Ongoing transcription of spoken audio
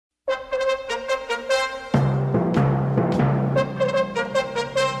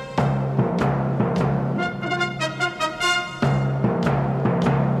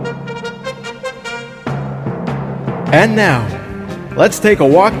And now, let's take a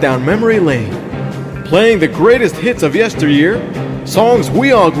walk down memory lane, playing the greatest hits of yesteryear, songs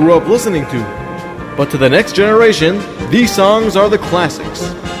we all grew up listening to. But to the next generation, these songs are the classics.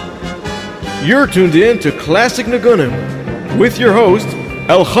 You're tuned in to Classic Nagunim with your host,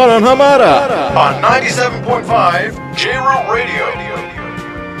 Elchanan Hamada on 97.5 J-Root Radio.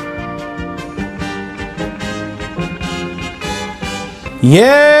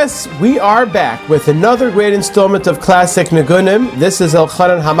 Yes, we are back with another great installment of Classic Nagunim. This is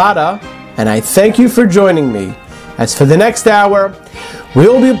Elchanan Hamada, and I thank you for joining me. As for the next hour,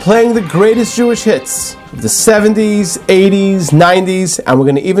 we'll be playing the greatest Jewish hits of the 70s, 80s, 90s, and we're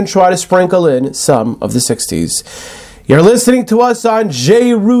going to even try to sprinkle in some of the 60s. You're listening to us on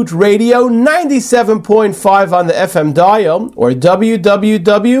J-Root Radio, 97.5 on the FM dial, or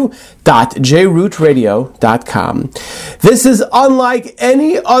www.jrootradio.com. This is unlike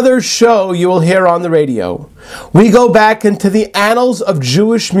any other show you will hear on the radio. We go back into the annals of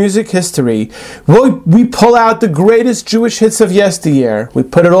Jewish music history. We pull out the greatest Jewish hits of yesteryear. We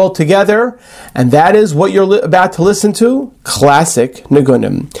put it all together, and that is what you're about to listen to, Classic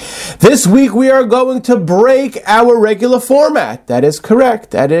Nagunim. This week we are going to break our regular format. That is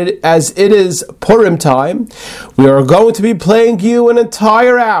correct. As it is Purim time, we are going to be playing you an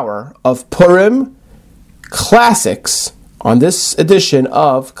entire hour of Purim classics on this edition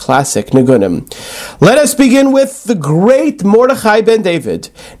of Classic Nagunim. Let us begin with the great Mordechai Ben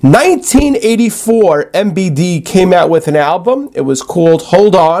David. 1984, MBD came out with an album. It was called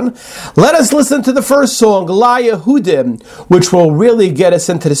Hold On. Let us listen to the first song, La Yehudim, which will really get us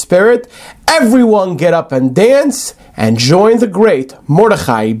into the spirit. Everyone get up and dance and join the great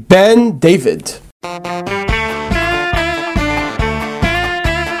Mordechai Ben David.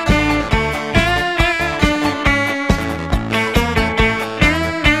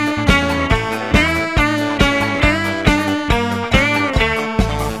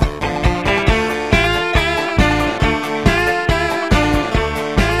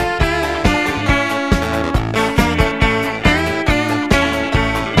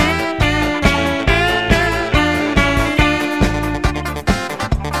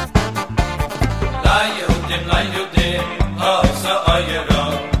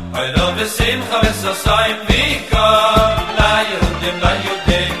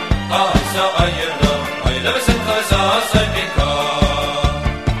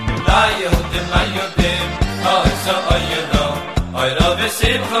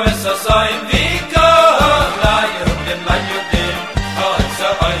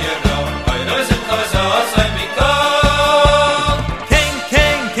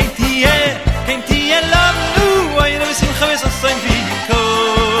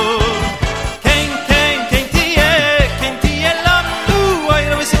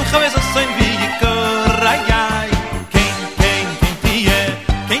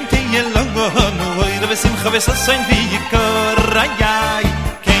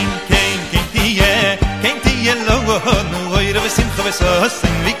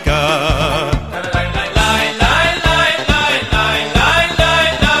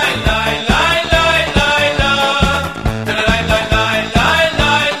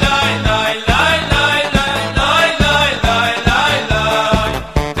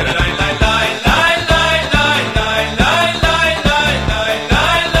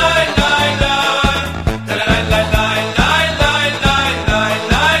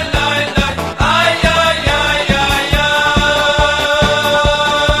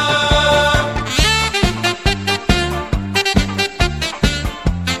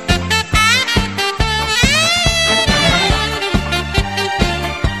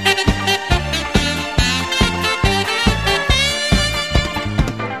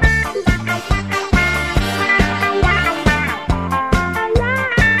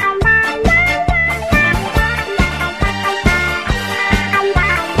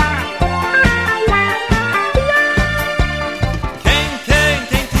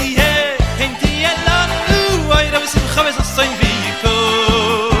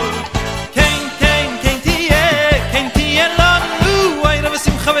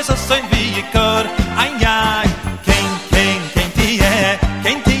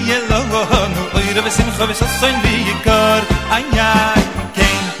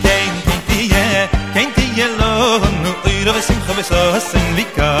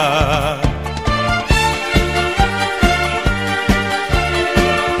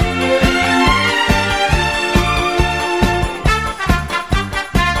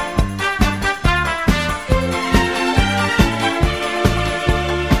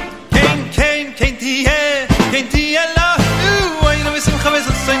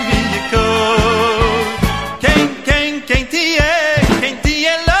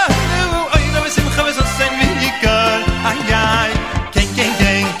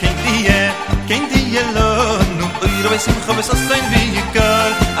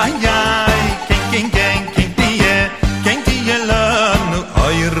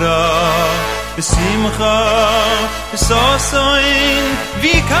 Besimcha, besosoin,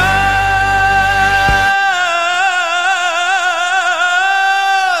 vikar,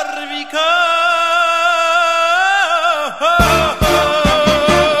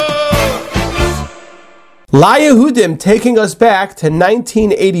 La Yehudim taking us back to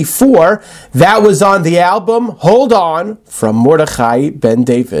 1984. That was on the album Hold On from Mordechai Ben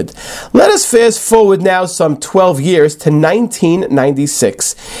David. Let us fast forward now some 12 years to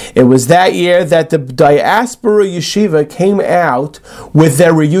 1996. It was that year that the Diaspora Yeshiva came out with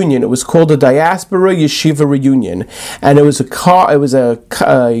their reunion. It was called the Diaspora Yeshiva Reunion, and it was what's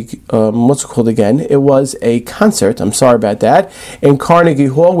it called again? It was a concert. I'm sorry about that, in Carnegie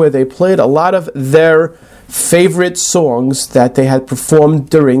Hall, where they played a lot of their favorite songs that they had performed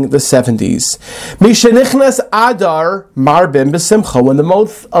during the 70s. Mishenichnas Adar Marbim B'Simcha. When the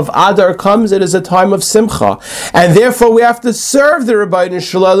month of Adar comes, it is a time of Simcha, and therefore we have to serve the Rebbeinu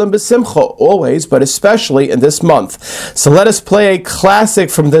Shalom B'Simcha always, but especially in this month. So let us play a classic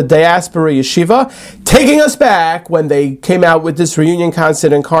from the Diaspora Yeshiva, taking us back when they came out with this reunion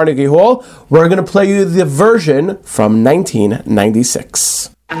concert in Carnegie Hall. We're going to play you the version from 1996.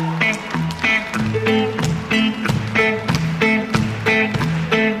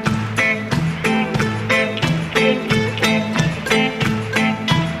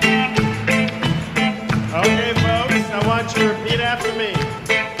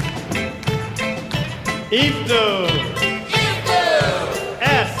 Iftu,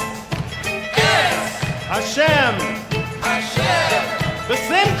 Es, Hashem,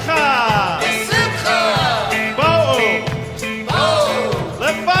 B'Simcha, Bo'u,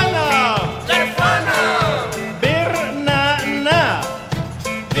 Lefanav, Bir Na,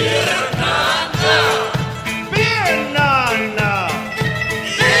 Bir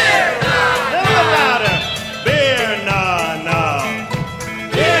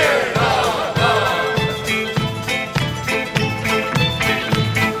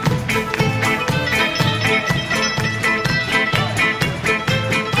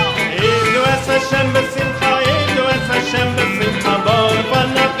Hashem b'simcha, Yidu es Hashem b'simcha, Bo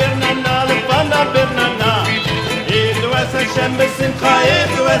v'chona b'nana, chona b'nana. Hashem b'simcha,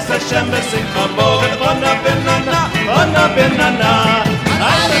 Yidu es Hashem b'simcha, Bo v'chona b'nana,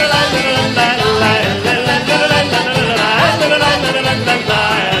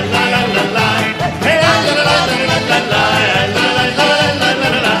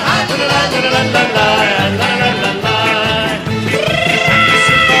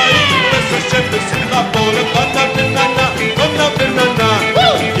 chona b'nana.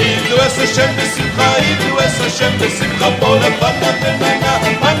 Yidu es Hashem b'simcha, Yidu es Hashem b'simcha, Bo v'chona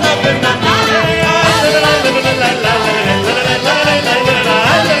b'nana, chona b'nana.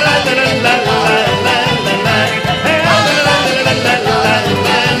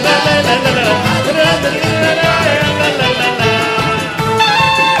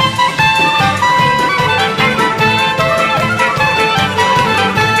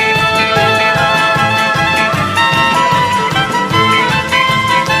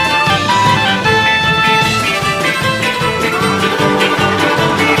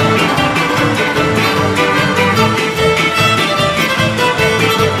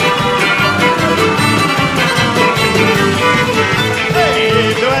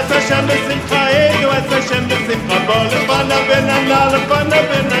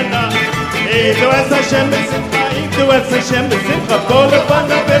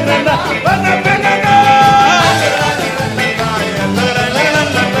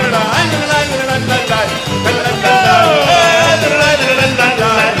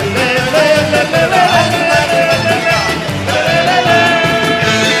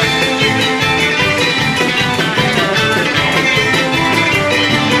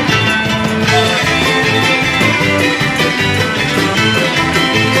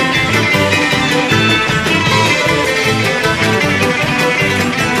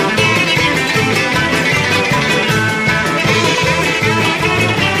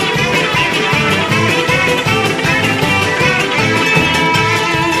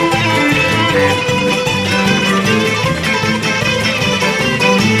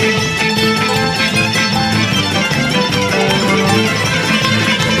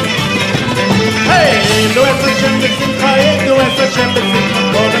 Yidu es Hashem b'simcha, Yidu es Hashem b'simcha,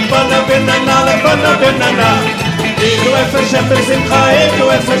 Bo v'chona b'nana, chona b'nana. Yidu es Hashem b'simcha, Yidu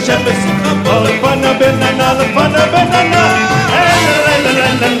es Hashem b'simcha, Bo v'chona b'nana, chona b'nana.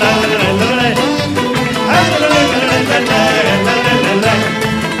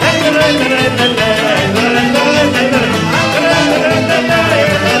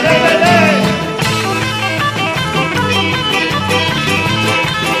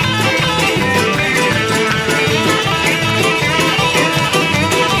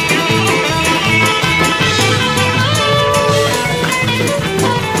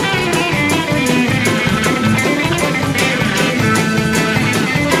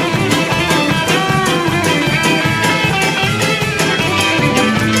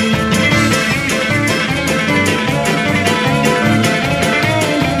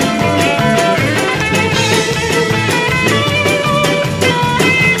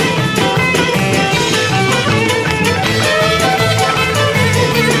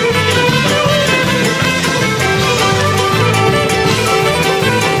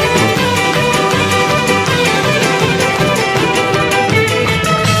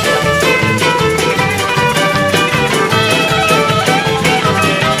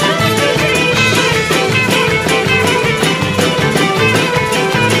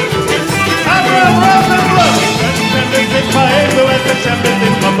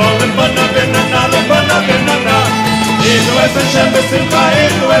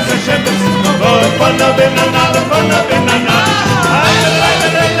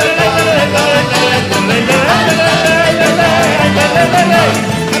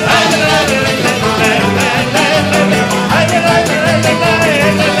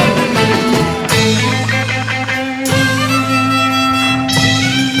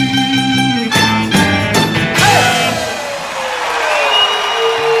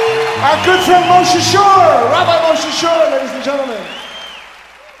 Our good friend Moshe Shur, Rabbi Moshe Shur, ladies and gentlemen.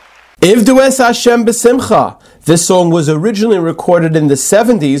 Ivdu es Hashem b'simcha. This song was originally recorded in the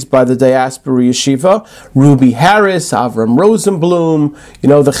 70s by the Diaspora Yeshiva, Ruby Harris, Avram Rosenblum,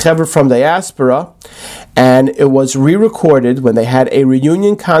 the Chevra from Diaspora. And it was re-recorded when they had a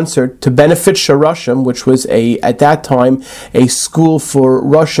reunion concert to benefit Sharashim, which was at that time a school for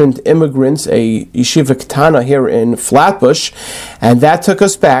Russian immigrants, a yeshiva ketana here in Flatbush, and that took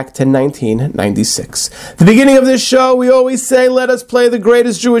us back to 1996. The beginning of this show, we always say, let us play the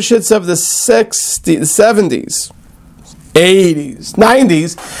greatest Jewish hits of the 70s. 80s,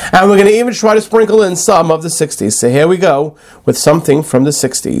 90s, and we're going to even try to sprinkle in some of the 60s. So here we go with something from the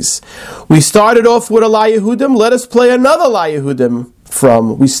 60s. We started off with a La Yehudim. Let us play another La Yehudim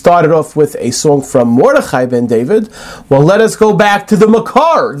we started off with a song from Mordechai ben David. Well, let us go back to the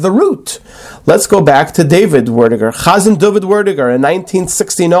Makar, the root. Let's go back to David Werdiger. Chazan David Werdiger in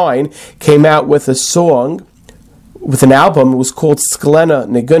 1969 came out with a song, with an album. It was called Sklena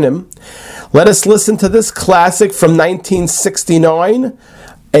Nigunim. Let us listen to this classic from 1969,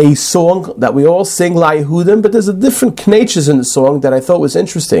 a song that we all sing La Yehudim, but there's a different knetches in the song that I thought was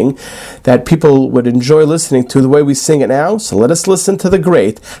interesting, that people would enjoy listening to the way we sing it now. So let us listen to the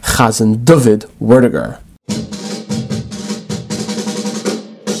great Chazan David Werdiger.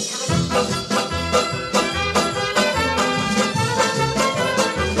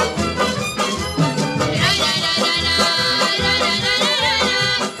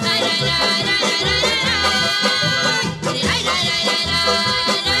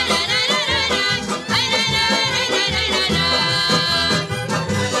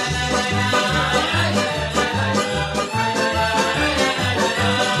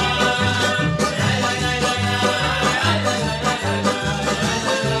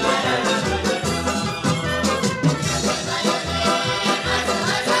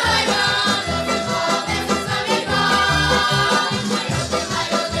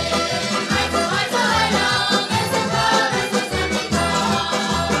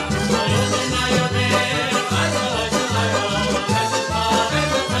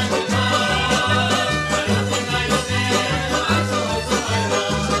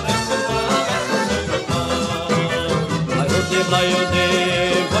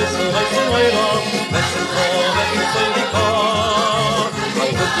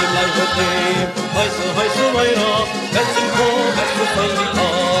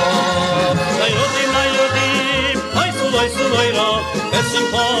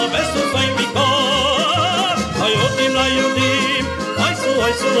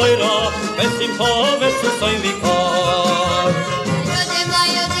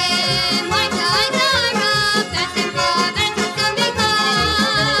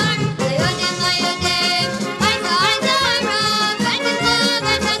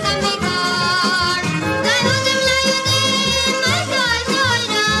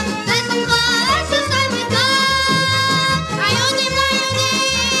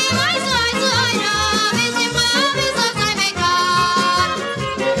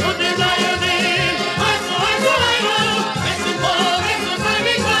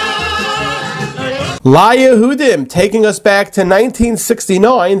 La Yehudim, taking us back to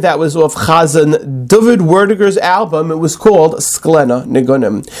 1969. That was off Chazan David Werdiger's album. It was called Sklena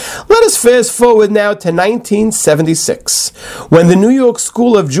Nigunim. Let us fast forward now to 1976, when the New York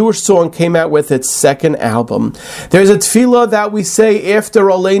School of Jewish Song came out with its second album. There's a tefillah that we say after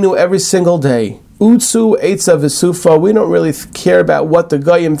Aleinu every single day. Utsu Eitza V'Sufa. We don't really care about what the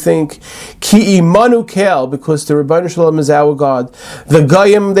Goyim think. Ki imanu kel, because the Rebbeinu Shalom is our God. The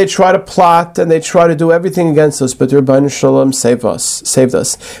Goyim, they try to plot and they try to do everything against us, but the Rebbeinu Shalom saved us.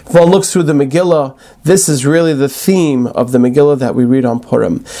 If one looks through the Megillah, this is really the theme of the Megillah that we read on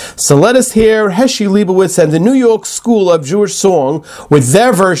Purim. So let us hear Heshi Leibowitz and the New York School of Jewish Song with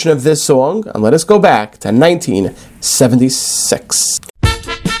their version of this song, and let us go back to 1976.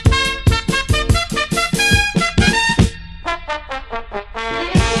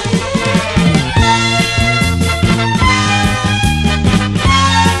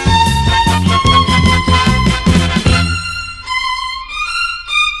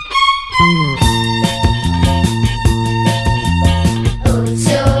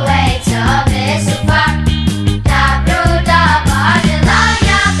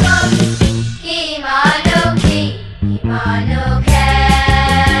 Imanu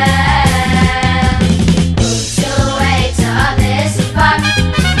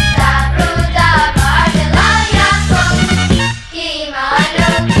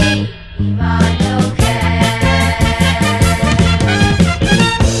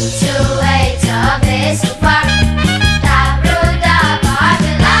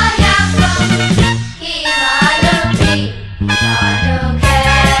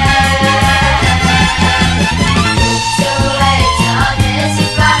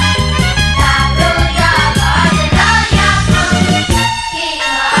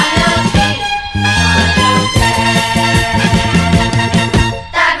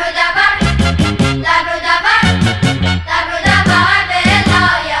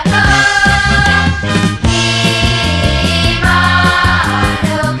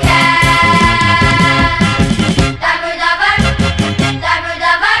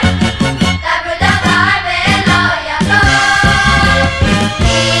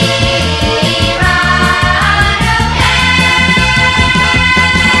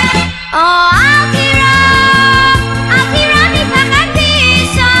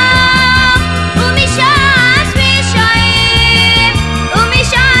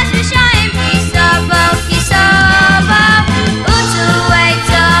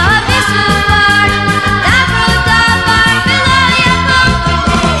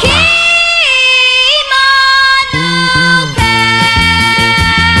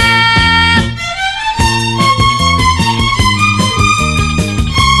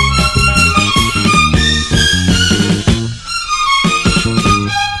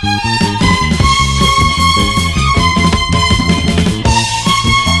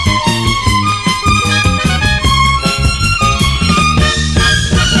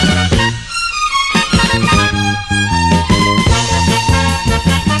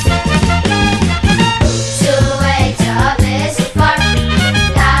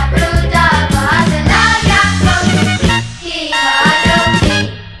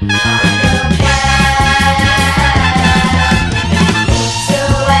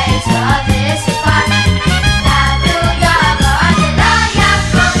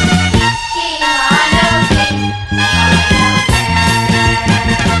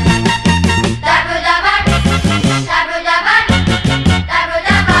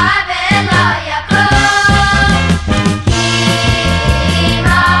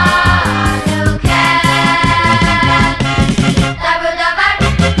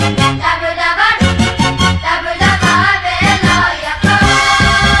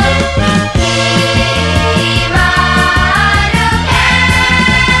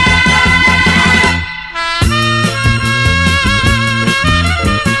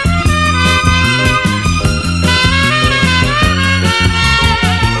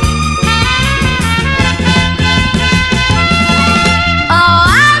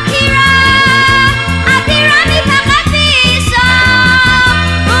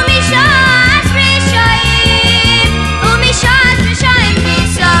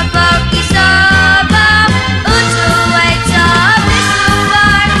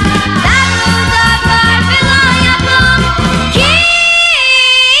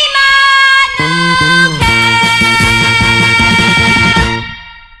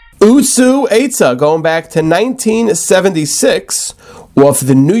Utsu Eitzah, going back to 1976, off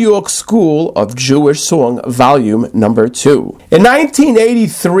the New York School of Jewish Song, volume number 2. In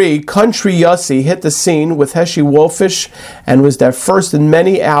 1983, Country Yossi hit the scene with Heshi Wolfish and was their first in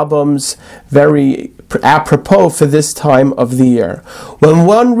many albums, very apropos for this time of the year. When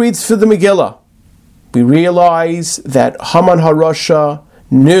one reads through the Megillah, we realize that Haman HaRasha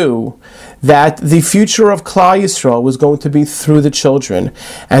knew that the future of Klal Yisrael was going to be through the children,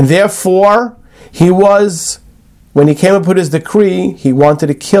 and therefore when he came up with his decree, he wanted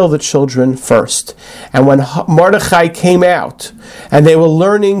to kill the children first. And when Mordechai came out and they were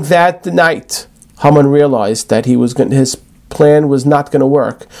learning that night, Haman realized that his plan was not going to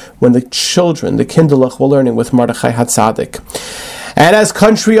work when the children, the Kinderlach, were learning with Mordechai HaTzadik. And as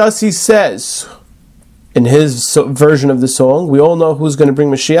Country Yossi says in his version of the song, we all know who's going to bring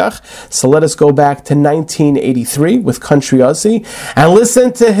Mashiach. So let us go back to 1983 with Country Yossi and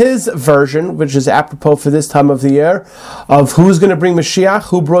listen to his version, which is apropos for this time of the year, of who's going to bring Mashiach,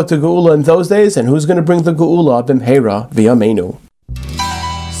 who brought the Geula in those days, and who's going to bring the Geula b'mheira v'yameinu.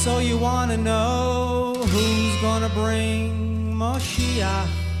 So you want to know who's going to bring Mashiach?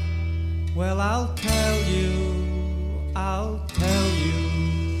 Well, I'll tell you.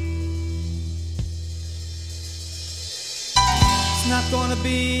 It's not gonna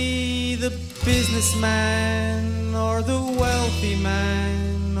be the businessman or the wealthy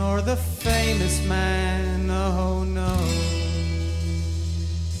man or the famous man, oh no.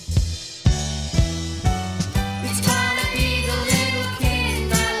 It's gonna be the little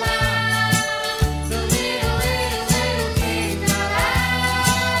kid I love, the little kid I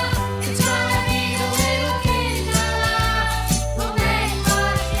love. It's gonna be the little kid I love who made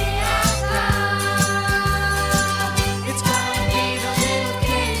Mashiach come. It's gonna be the little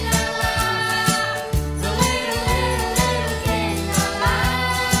kid I love, the little kid I love.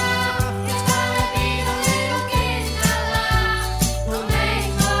 It's gonna be the little kid I love who made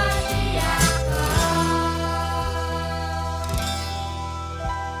Mashiach come.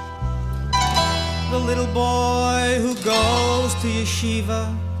 The little boy who goes to yeshiva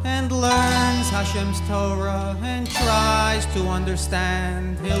and learns Hashem's Torah and tries to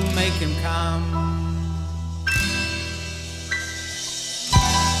understand, he'll make him come.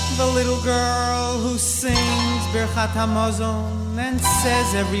 The little girl who sings Birchat Hamazon and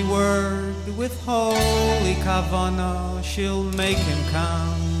says every word with holy kavanah, she'll make him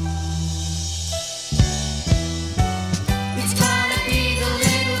come. It's gonna be the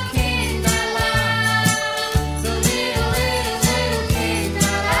little kid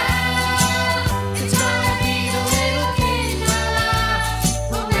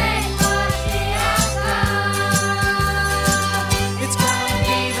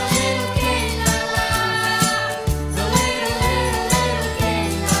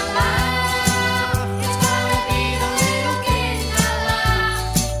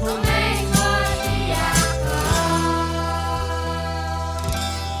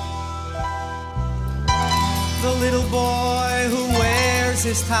little boy who wears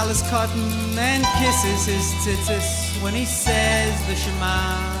his talus cotton and kisses his tzitzis. When he says the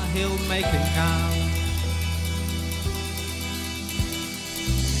Shema, he'll make him come.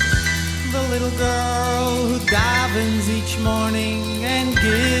 The little girl who davens each morning and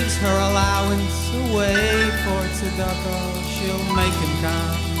gives her allowance away for tzedakah, she'll make him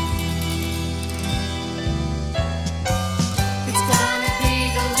come. It's gonna be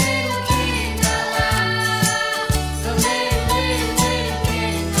the little kid in the light, the little kid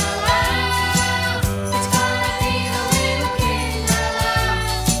in the light. It's gonna be the little kid in the light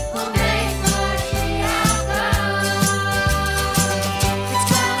who'll make Moshiach come. It's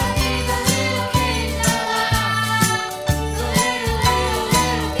gonna be the little kid in the light, the little kid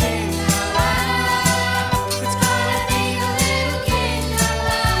in the light. It's gonna be the little kid in the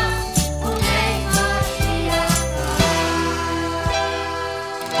light who'll make Moshiach come.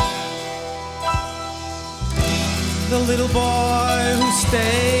 The little boy who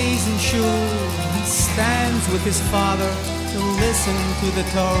stays in shul and stands with his father to listen to the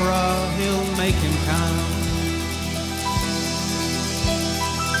Torah, he'll make him come.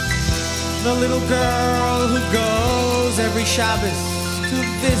 The little girl who goes every Shabbos to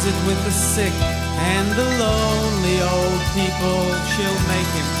visit with the sick and the lonely old people, she'll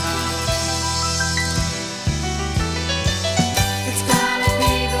make him come. It's gonna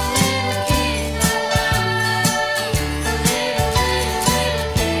be the little kid in the light, the little kid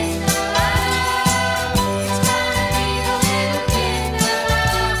in the light. It's gonna be the little kid in the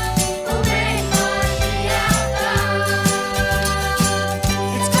light who'll make Moshiach come.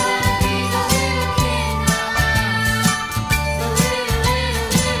 It's gonna be the little kid in the light, the little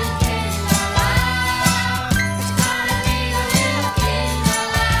kid in the light. It's gonna be the little kid in the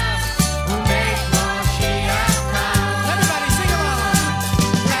light who'll make Moshiach come. Everybody sing along.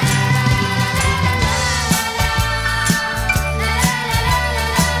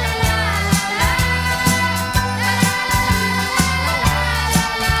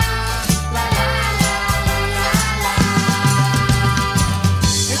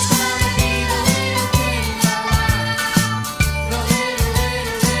 It's gonna be the little kid in the light, the little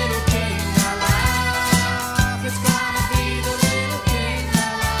kid in the light. It's gonna be the little kid in the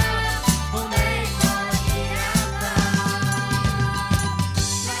light who'll make Moshiach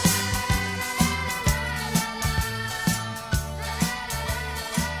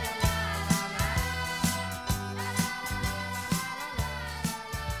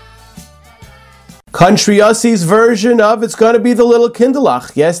Country Yossi's version of It's Gonna Be the Little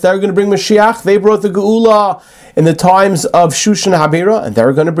Kinderlach. Yes, they're going to bring Mashiach. They brought the Geula in the times of Shushan Habira, and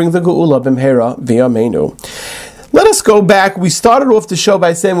they're going to bring the Geula B'mhera via Menu. Let us go back. We started off the show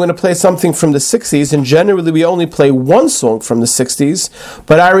by saying we're going to play something from the 60s, and generally we only play one song from the 60s,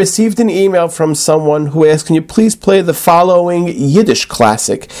 but I received an email from someone who asked, can you please play the following Yiddish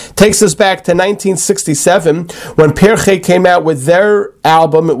classic? Takes us back to 1967 when Pirchei came out with their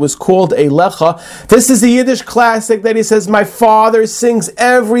album. It was called Eilecha. This is the Yiddish classic that he says my father sings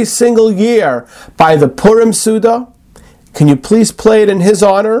every single year by the Purim Suda. Can you please play it in his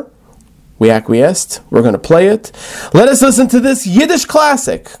honor? We acquiesced. We're going to play it. Let us listen to this Yiddish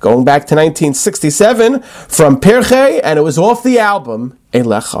classic going back to 1967 from Pirchei, and it was off the album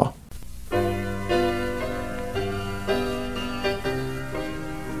Eilecha.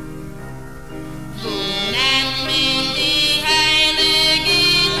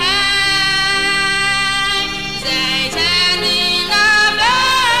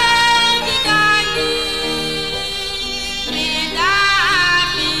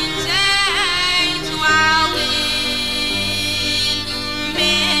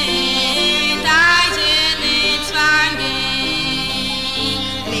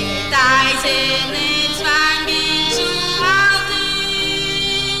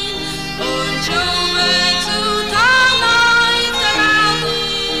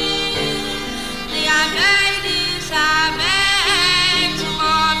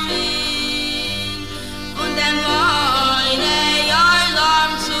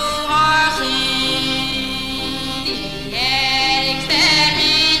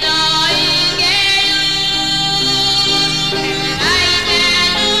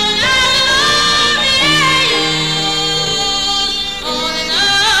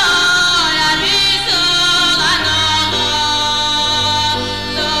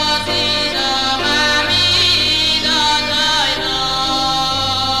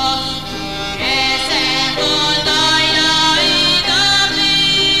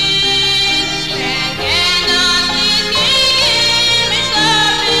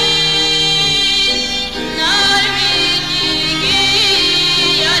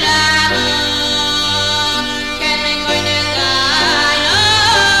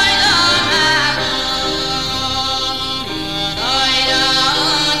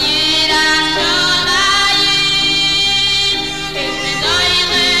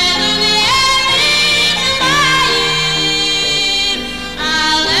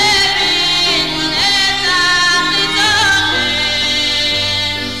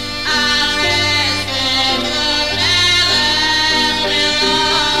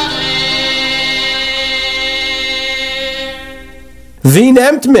 V.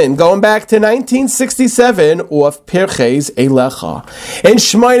 Nemtman, going back to 1967, off Pirches Elecha. In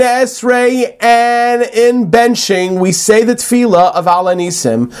Shmoyna Esrei and in benching, we say the tefillah of Al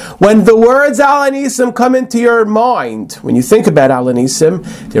Hanisim. When the words Al Hanisim come into your mind, when you think about Al Hanisim,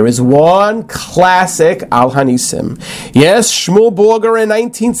 there is one classic Al Hanisim. Yes, Shmuel Borger in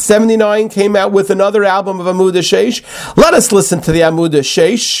 1979 came out with another album of Amud Sheish. Let us listen to the Amud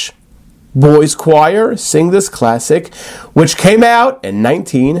Sheish Boys Choir sing this classic, which came out in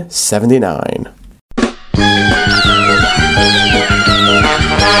 1979.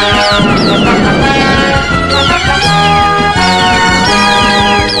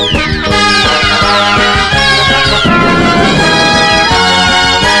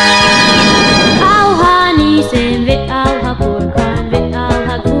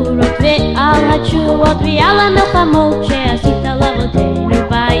 ועל המלחמות שעשית לאבותינו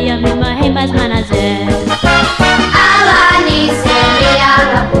בימים ההם בזמן הזה. על הניסים ועל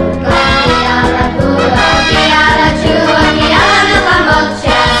הפורקות ועל הגבורות ועל התשובות ועל המלחמות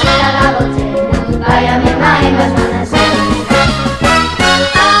שעשית לאבותינו בימים ההם בזמן הזה. על הניסים ועל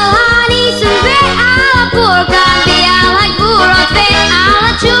הפורקות ועל הגבורות ועל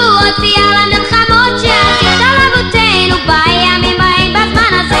התשובות ועל המלחמות שעשית לאבותינו בימים ההם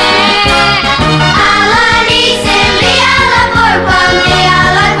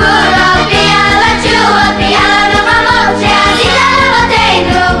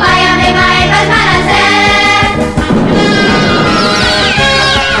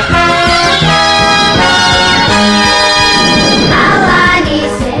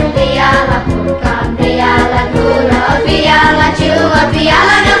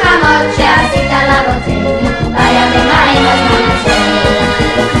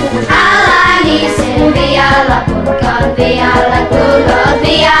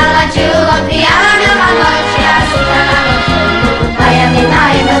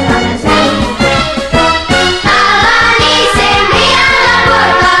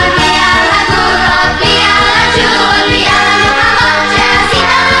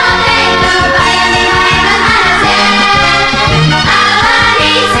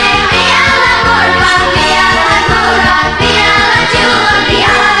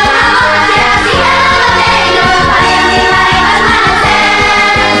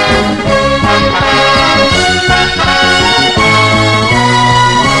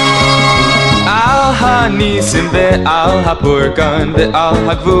הזה. ועל הפורקן ועל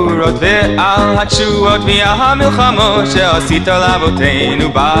הגבורות ועל התשועות ועל המלחמות שעשית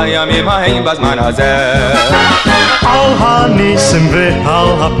לאבותינו בימים ההם בזמן הזה. על הניסים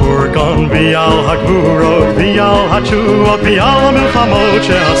ועל הפורקן ועל הגבורות ועל התשועות ועל המלחמות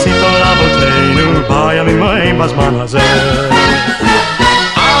שעשית לאבותינו בימים ההם בזמן הזה.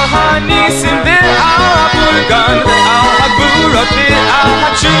 על הניסים ועל הפורקן ועל הגבורות ועל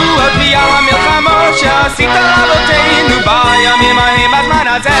התשועות ועל המלחמות שעשית לאבותינו בימים ההם בזמן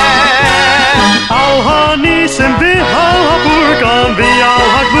הזה. על הניסים ועל הפורקן ועל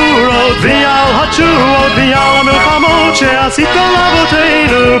הגבורות ועל התשועות ועל המלחמות שעשית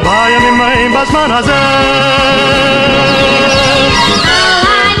לאבותינו בימים ההם בזמן הזה.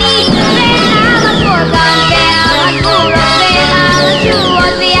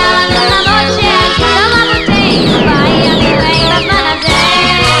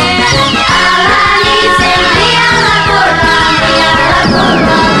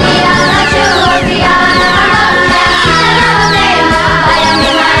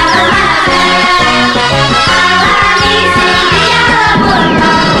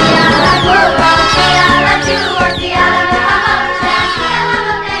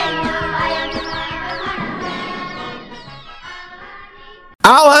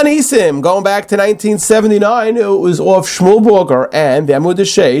 Going back to 1979, it was off Shmuel Borger and the Amud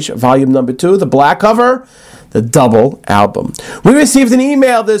Sheish, volume number 2, the black cover, the double album. We received an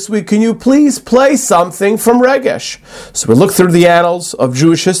email this week. Can you please play something from Regesh? So we looked through the annals of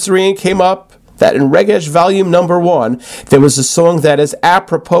Jewish history and came up that in Regesh volume number 1, there was a song that is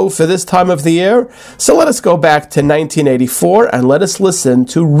apropos for this time of the year. So let us go back to 1984 and let us listen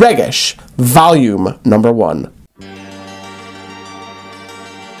to Regesh volume number 1.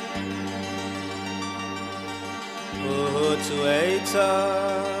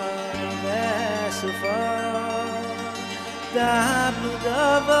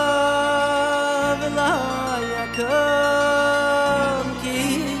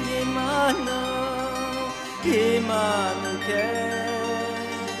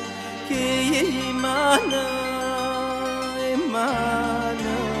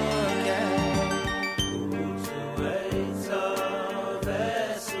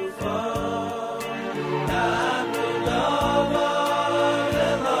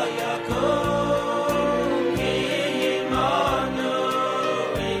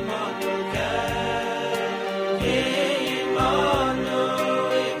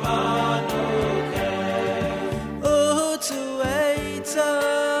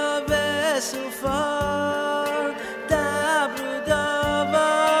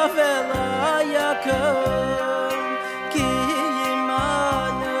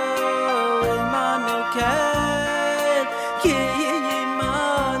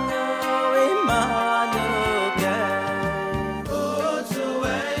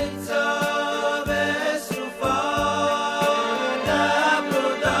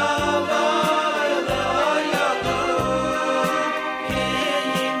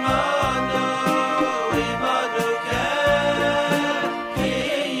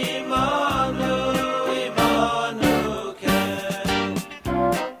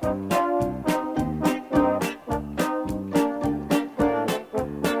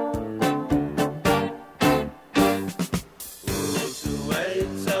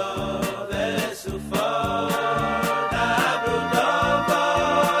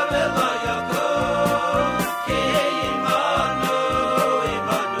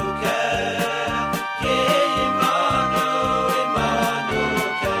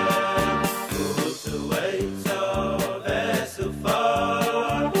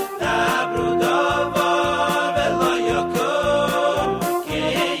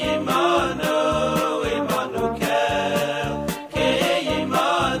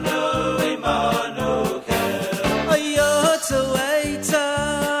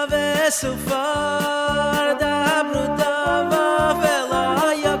 בסופר דברו דבר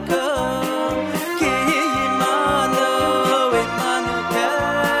ולא יקום כי עמנו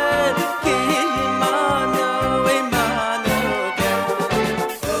כן כי עמנו כן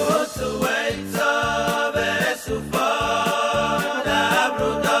Utsuwaitza vesufa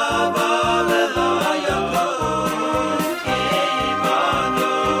dabru dava velo yakom ki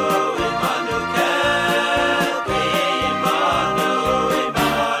imanu kel ki imanu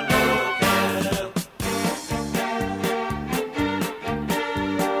kel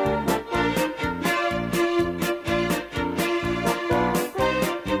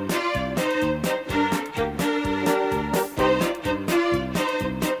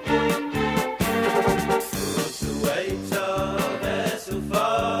Utsuwaitza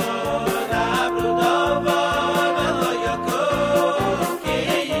vesufa dabru dava velo yakom ki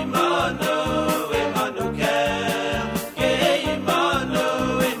imanu kel ki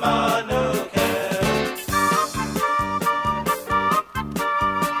imanu kel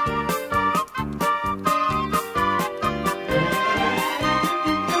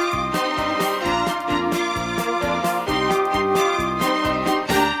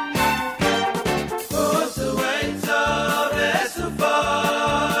Utsuwaitza vesufa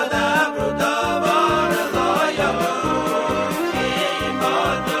dabru dava velo yakom ki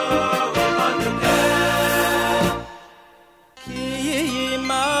imanu kel כי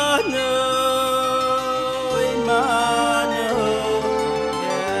עמנו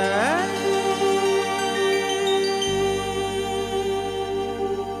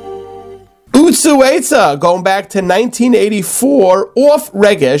Utsuetza, going back to 1984, off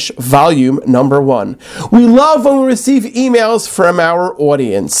Regesh, volume number 1. We love when we receive emails from our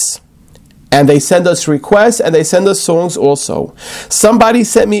audience. And they send us requests and they send us songs also. Somebody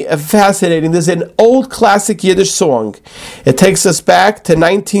sent me a fascinating, this is an old classic Yiddish song. It takes us back to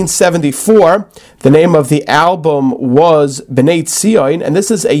 1974. The name of the album was B'nai Tzion, and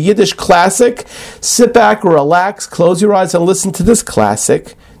this is a Yiddish classic. Sit back, relax, close your eyes and listen to this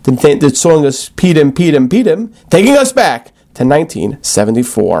classic. The song is Pidim, Pidim, Pidim, taking us back to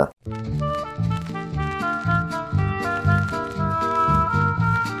 1974.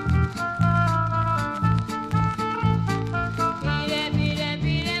 Pirem, pirem,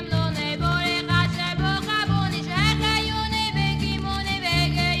 pirem, lo ne bore khashe bo khabuni shekhe yone vekimone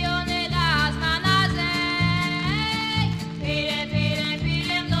veke yone las manaze. Pirem, pirem,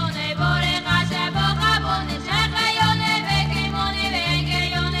 pirem, lo ne bore khashe bo khabuni shekhe yone vekimone veke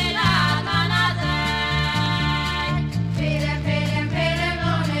yone las manaze. Pirem, pirem, pirem,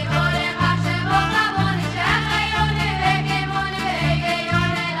 lo ne bore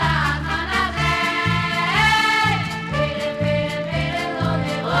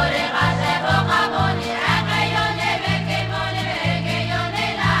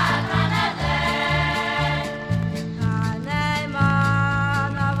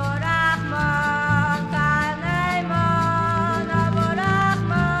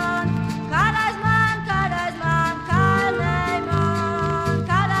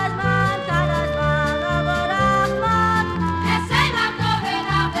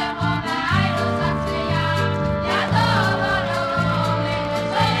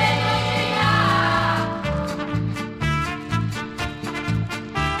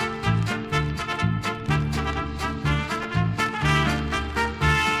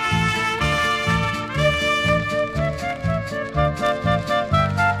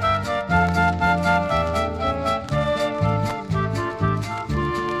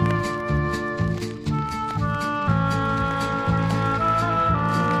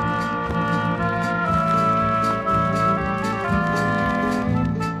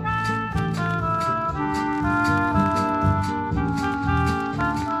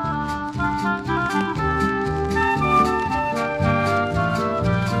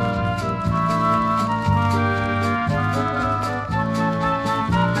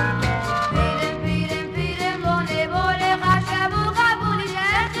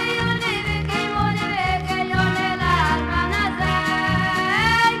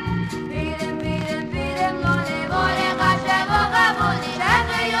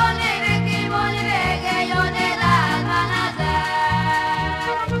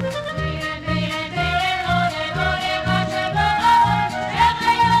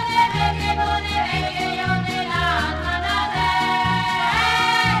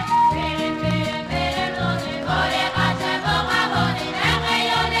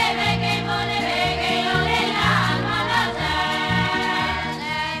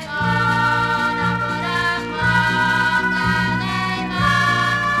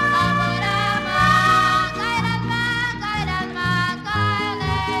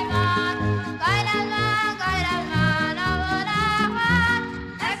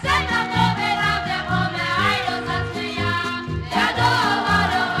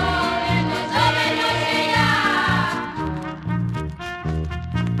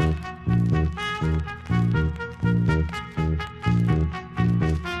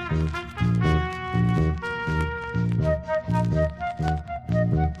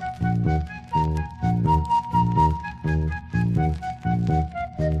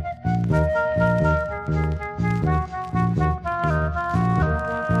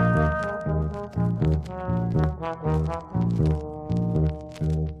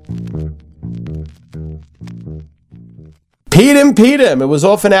Pedim. It was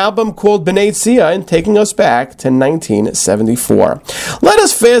off an album called B'nai Tzion, taking us back to 1974. Let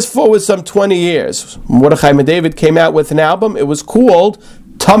us fast forward some 20 years. Mordechai David came out with an album. It was called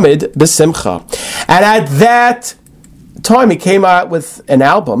Tamid B'Simcha. And at that time he came out with an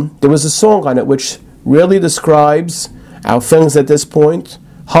album. There was a song on it which really describes our feelings at this point.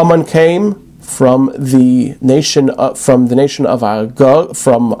 Haman came from the nation of Agag,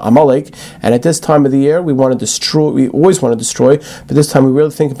 from Amalek, and at this time of the year we always want to destroy, but this time we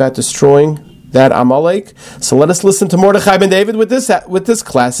really think about destroying that Amalek. So let us listen to Mordechai ben David with this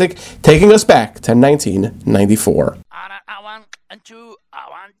classic, taking us back to 1994. One and two,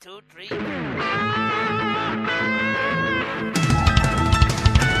 one, two, three.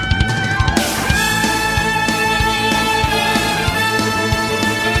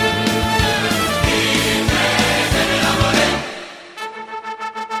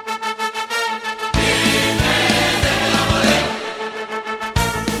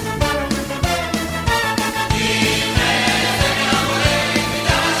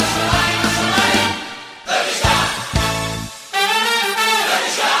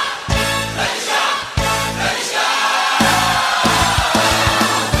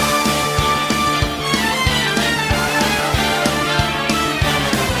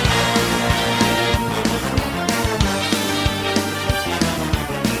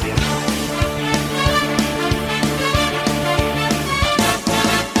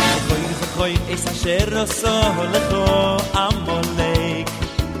 Asher lecho Amalek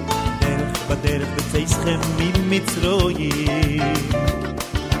derech baderech b'tzeischem mitzroyim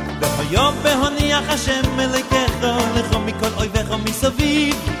v'hayom behoniach Hashem Elokecha lecho mikol oivecha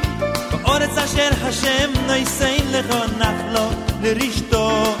misaviv ba'oretz asher Hashem noisein lecho nachlo l'rishto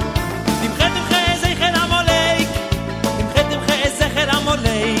timche ezecher Amalek timche ezecher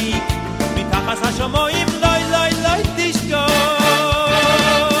Amalek mitachas hashamoyim loi tishko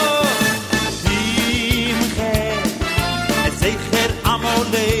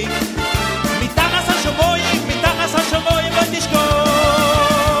מתחת השמיים לא תשכח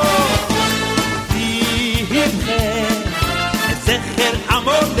תמחה את זכר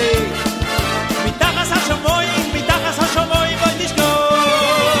עמלק מתחת השמיים לא תשכח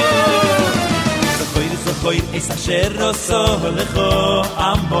זכור את אשר עשו לך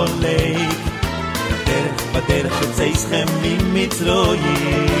עמלק בדרך יוצאיכם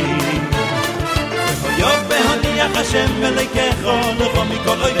ממצרים יום בהניח השם אלוהיכו לכו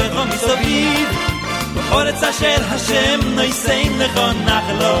מכל אויביך מסביב בארץ אשר השם נויסין לכו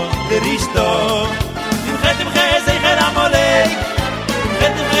נחלו לרשתו תמחה זכר עמלק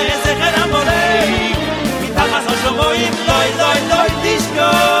תמחה זכר עמלק מתחת השמיים לא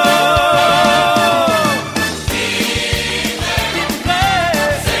תשכח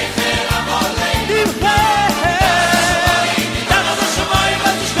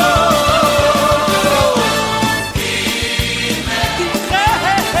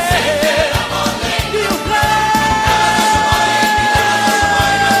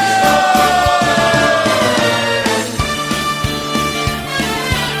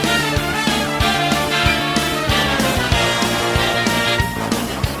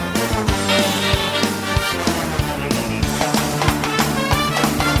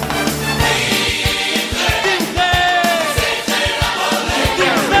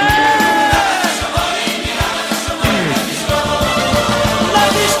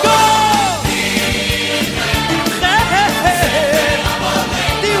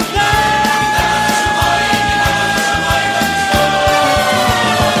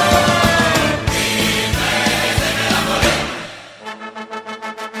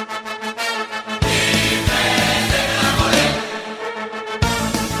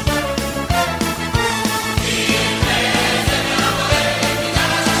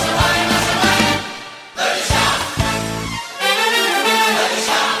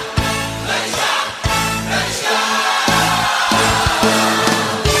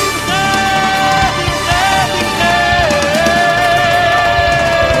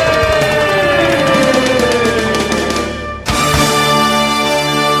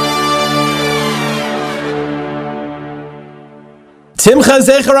Simcha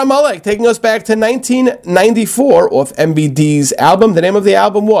Zecher Amalek, taking us back to 1994 off MBD's album. The name of the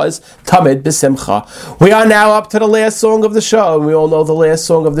album was Tamid B'Simcha. We are now up to the last song of the show, and we all know the last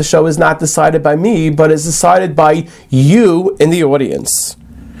song of the show is not decided by me, but is decided by you in the audience.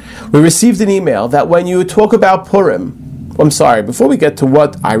 We received an email that when you talk about Purim, before we get to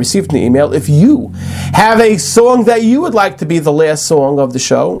what I received in the email, if you have a song that you would like to be the last song of the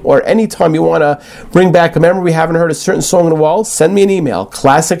show, or anytime you want to bring back a memory we haven't heard a certain song in a while, send me an email,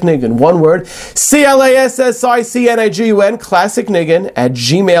 classicnigun, one word, CLASSICNIGUN,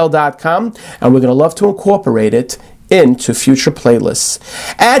 classicnigun@gmail.com, and we're going to love to incorporate it into future playlists.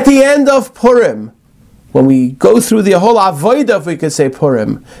 At the end of Purim, when we go through the whole avodah, if we could say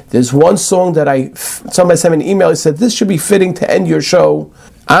Purim, there's one song that somebody sent me an email, he said, this should be fitting to end your show.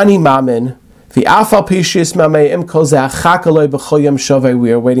 Ani Mamin, we are waiting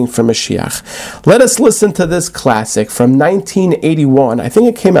for Mashiach. Let us listen to this classic from 1981. I think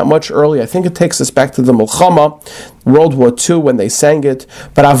it came out much earlier. I think it takes us back to the Milchama, World War II, when they sang it.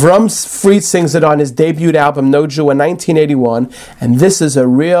 But Avram Fried sings it on his debut album, No Jew, in 1981. And this is a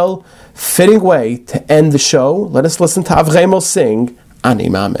real fitting way to end the show. Let us listen to Avremel sing Ani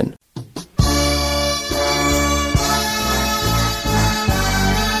Mamin.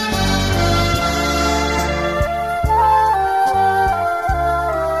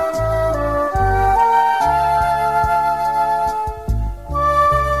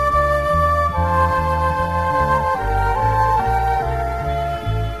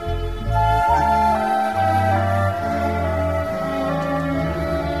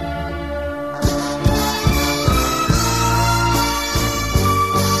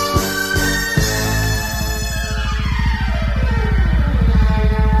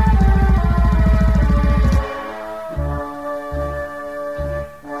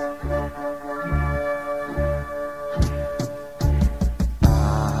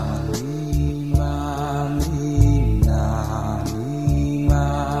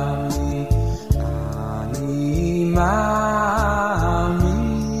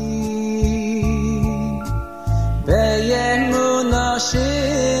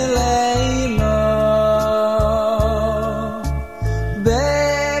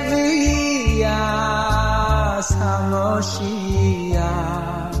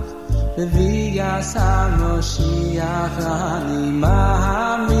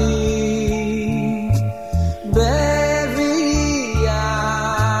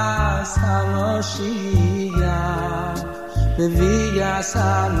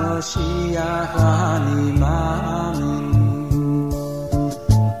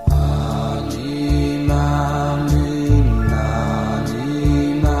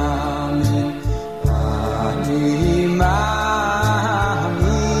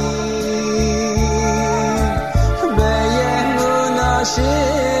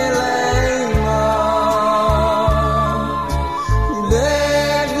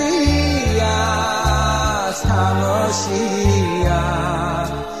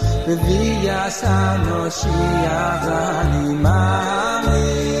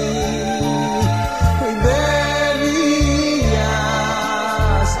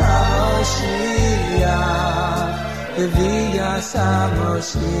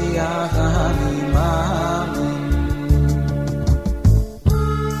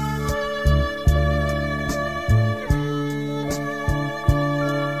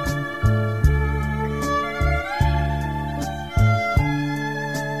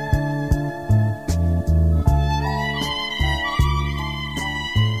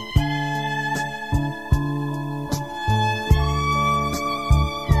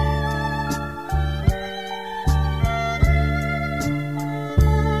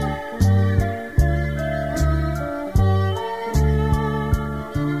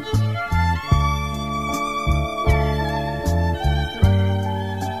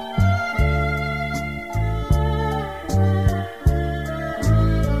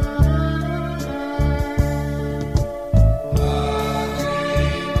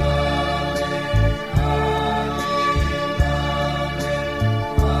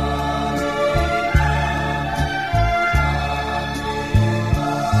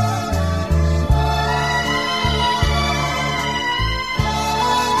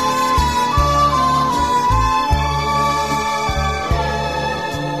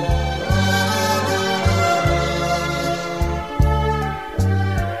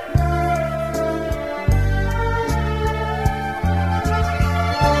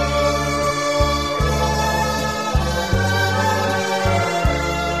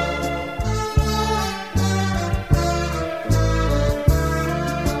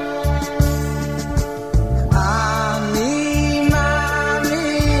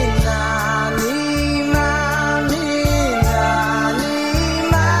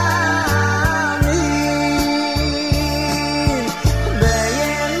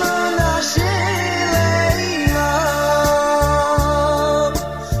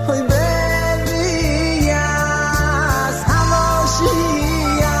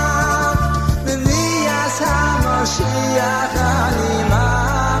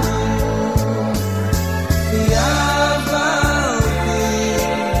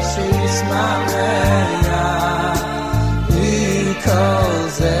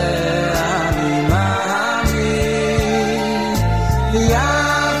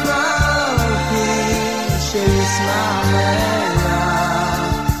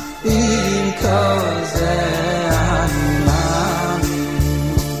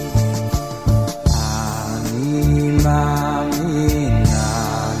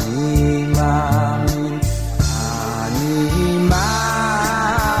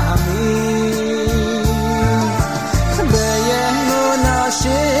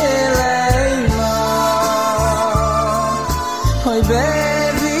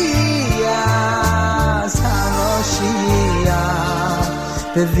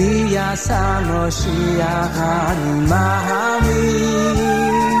 Bevias HaMoshiach ani ma'amin.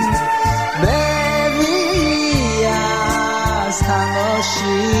 Bevias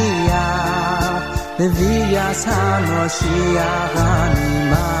HaMoshiach, Bevias HaMoshiach ani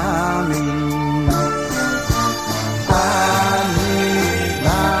ma'amin.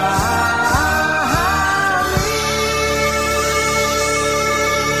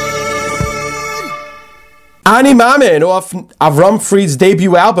 Ani Mamin off Avram Fried's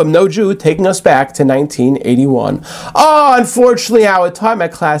debut album, No Jew, taking us back to 1981. Oh, unfortunately, our time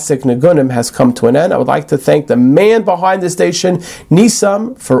at Classic Nagunim has come to an end. I would like to thank the man behind the station,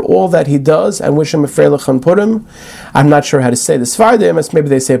 Nisam, for all that he does and wish him a Freilich and Purim. I'm not sure how to say this Fardim, as maybe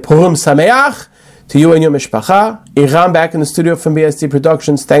they say Purim Sameach. To you and your mishpacha. Iran back in the studio from BSD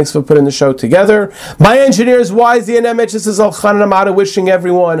Productions. Thanks for putting the show together. My engineers, YZ and MH. This is Elchanan Hamada wishing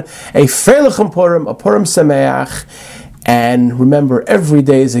everyone a Freilich Purim, a Purim Sameach. And remember, every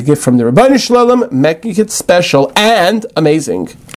day is a gift from the Rebbeinu Shalom, making it special and amazing.